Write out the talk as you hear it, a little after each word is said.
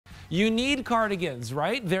You need cardigans,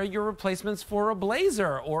 right? They're your replacements for a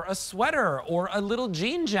blazer or a sweater or a little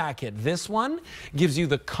jean jacket. This one gives you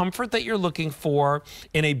the comfort that you're looking for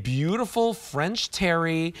in a beautiful French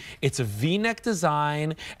terry. It's a V-neck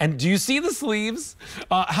design. And do you see the sleeves?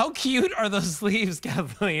 How cute are those sleeves,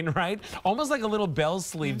 Kathleen, right? Almost like a little bell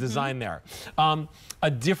sleeve design there. A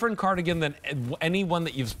different cardigan than any one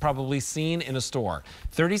that you've probably seen in a store.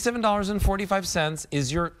 $37.45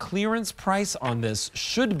 is your clearance price on this.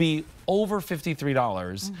 Should be over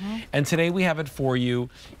 $53. And today we have it for you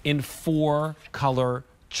in 4 color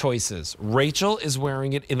choices. Rachel is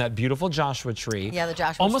wearing it in that beautiful Joshua tree. Yeah, the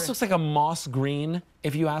Joshua Almost tree. looks like a moss green,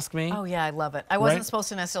 if you ask me. Oh yeah, I love it. I wasn't supposed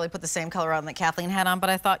to necessarily put the same color on that Kathleen had on, but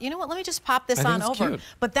I thought, you know what, let me just pop this on over. Cute.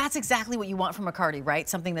 But that's exactly what you want from a cardi, right?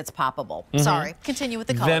 Something that's poppable. Sorry, continue with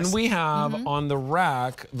the colors. Then we have on the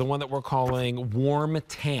rack, the one that we're calling warm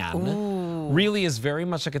tan. Ooh. Really is very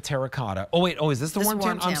much like a terracotta. Oh wait, is this the warm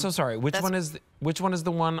tan? I'm so sorry. Which one is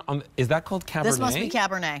the one on, is that called Cabernet? This must be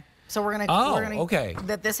Cabernet. So we're gonna, okay.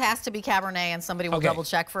 That this has to be Cabernet, and somebody will double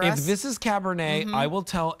check for us. If this is Cabernet, I will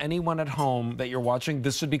tell anyone at home that you're watching,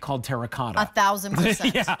 this should be called terracotta.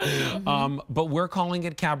 1000%. Yeah. But we're calling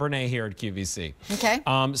it Cabernet here at QVC. Okay.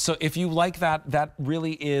 So if you like that, that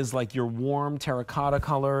really is like your warm terracotta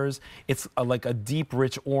colors. It's like a deep,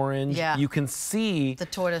 rich orange. Yeah. You can see the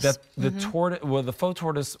tortoise. That the the faux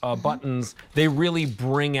tortoise buttons, they really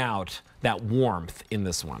bring out that warmth in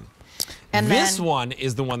this one. And this one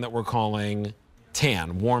is the one that we're calling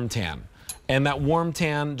tan, warm tan. And that warm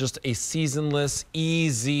tan, just a seasonless,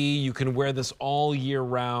 easy, you can wear this all year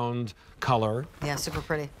round color. Yeah, super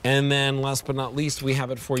pretty. And then last but not least, we have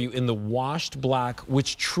it for you in the washed black,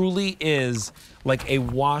 which truly is like a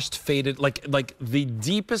washed, faded, like the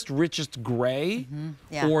deepest, richest gray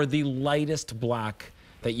or the lightest black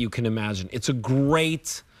that you can imagine. It's a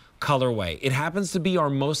great colorway. It happens to be our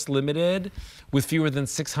most limited with fewer than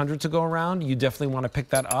 600 to go around. You definitely want to pick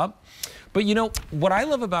that up. But you know, what I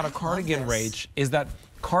love about a cardigan, Rach, is that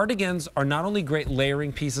cardigans are not only great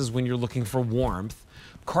layering pieces when you're looking for warmth,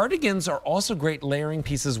 cardigans are also great layering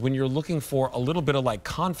pieces when you're looking for a little bit of like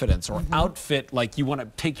confidence or outfit, like you want to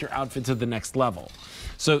take your outfit to the next level.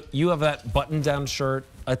 So you have that button-down shirt,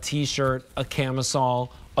 a t-shirt, a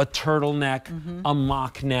camisole, a turtleneck, a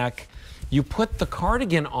mock neck. You put the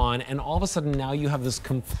cardigan on and all of a sudden now you have this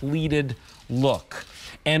completed look.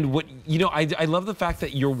 And what, you know, I love the fact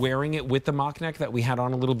that you're wearing it with the mock neck that we had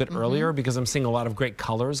on a little bit earlier, because I'm seeing a lot of great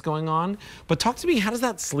colors going on. But talk to me, how does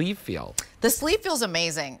that sleeve feel? The sleeve feels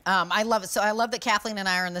amazing. I love it. So I love that Kathleen and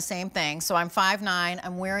I are in the same thing. So I'm 5'9".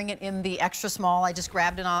 I'm wearing it in the extra small. I just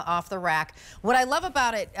grabbed it off the rack. What I love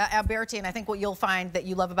about it, Alberti, and I think what you'll find that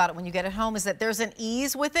you love about it when you get it home, is that there's an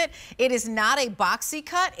ease with it. It is not a boxy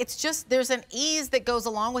cut. It's just, there's an ease that goes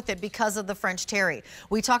along with it because of the French terry.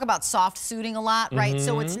 We talk about soft suiting a lot, right?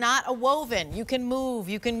 So it's not a woven. You can move,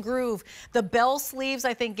 you can groove. The bell sleeves,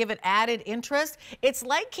 I think, give it added interest. It's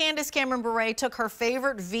like Candace Cameron Bure took her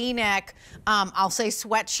favorite V-neck, I'll say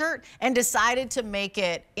sweatshirt, and decided to make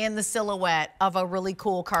it in the silhouette of a really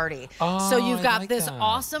cool cardi. So you've got this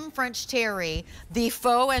awesome French terry, the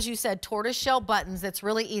faux, as you said, tortoiseshell buttons that's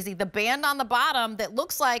really easy. The band on the bottom that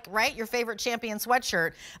looks like, right, your favorite Champion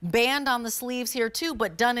sweatshirt. Band on the sleeves here too,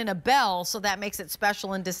 but done in a bell, so that makes it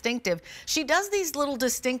special and distinctive. She does these little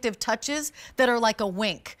distinctive touches that are like a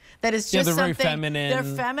wink. That is just they're something. very feminine.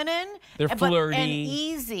 They're feminine. They're flirty. And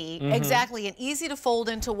easy, exactly, and easy to fold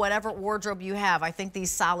into whatever wardrobe you have. I think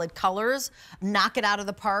these solid colors knock it out of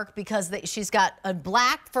the park, because she's got a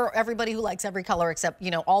black for everybody who likes every color except, you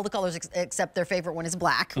know, all the colors except their favorite one is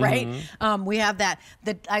black, right? We have that.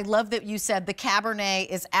 I love that you said the Cabernet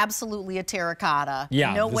is absolutely a terracotta.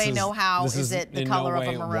 Yeah. No way, no how is it the color of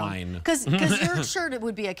a maroon. Because your shirt, it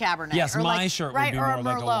would be a Cabernet. Yes, or my shirt would be or more a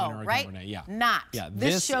like a Merlot, wine or a right? Cabernet. Yeah. Not. Yeah,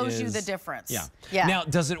 this shows you the difference. Yeah. Now,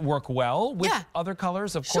 does it work well with other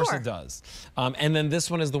colors? Of course it does. And then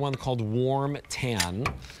this one is the one called Warm Tan.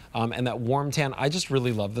 And that warm tan, I just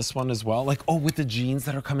really love this one as well. Like, with the jeans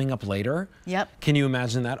that are coming up later. Yep. Can you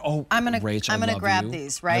imagine that? Oh, Rach, I'm gonna grab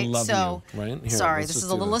these, right? I love you, right? Here, sorry, this is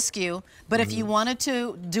a little askew, but if you wanted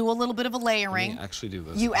to do a little bit of a layering, actually do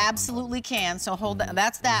this. You absolutely can. So hold that.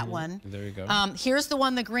 That's that one. There you go. Here's the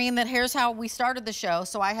one, the green. Here's how we started the show.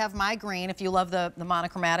 So I have my green. If you love the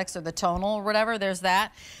monochromatics or the tonal or whatever, there's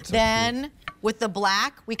that. So then cute. With the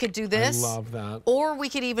black, we could do this. I love that. Or we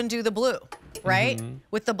could even do the blue, right?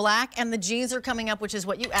 With the black, and the jeans are coming up, which is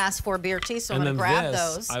what you asked for, BRT. So I'm gonna grab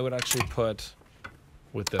those. I would actually put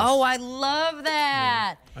with this. Oh, I love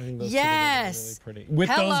that. I think those yes. two are really pretty. With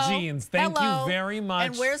those jeans. Thank you very much.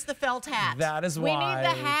 And where's the felt hat? That is why. We need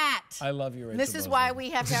the hat. I love you, Rachel. This is why we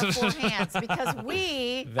have to have 4 hands, because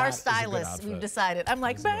we are stylists. We've decided. I'm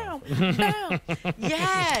like, bam, bam.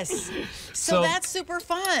 Yes. So that's super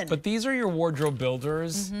fun. But these are your wardrobe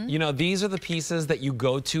builders. You know, these are the pieces that you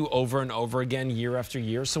go to over and over again year after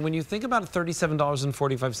year. So when you think about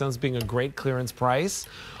 $37.45 being a great clearance price,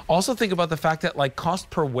 also think about the fact that, like, cost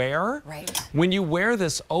per wear, when you wear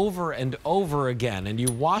this over and over again and you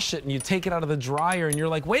wash it and you take it out of the dryer and you're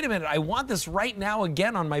like, wait a minute, I want this right now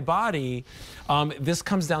again on my body, this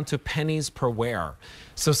comes down to pennies per wear.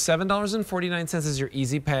 So $7.49 is your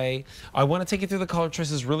easy pay. I want to take you through the color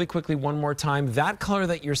choices really quickly one more time. That color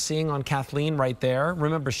that you're seeing on Kathleen right there,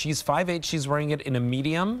 remember, she's 5'8", she's wearing it in a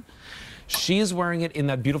medium. She's wearing it in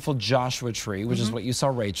that beautiful Joshua tree, which is what you saw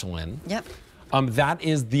Rachel in. Yep. That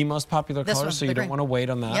is the most popular color, so you don't want to wait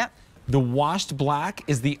on that. Yep. The washed black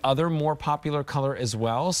is the other more popular color as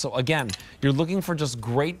well. So again, you're looking for just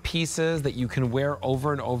great pieces that you can wear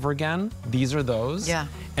over and over again. These are those. Yeah.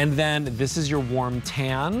 And then this is your warm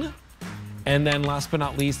tan. And then last but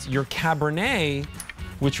not least, your Cabernet,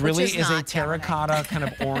 which really is a terracotta kind of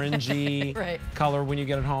orangey color when you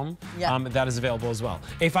get it home. That is available as well.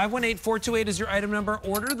 A518428 is your item number.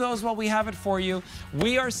 Order those while we have it for you.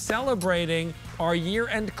 We are celebrating our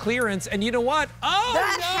year-end clearance, and you know what? Oh,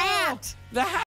 the hat! The hat!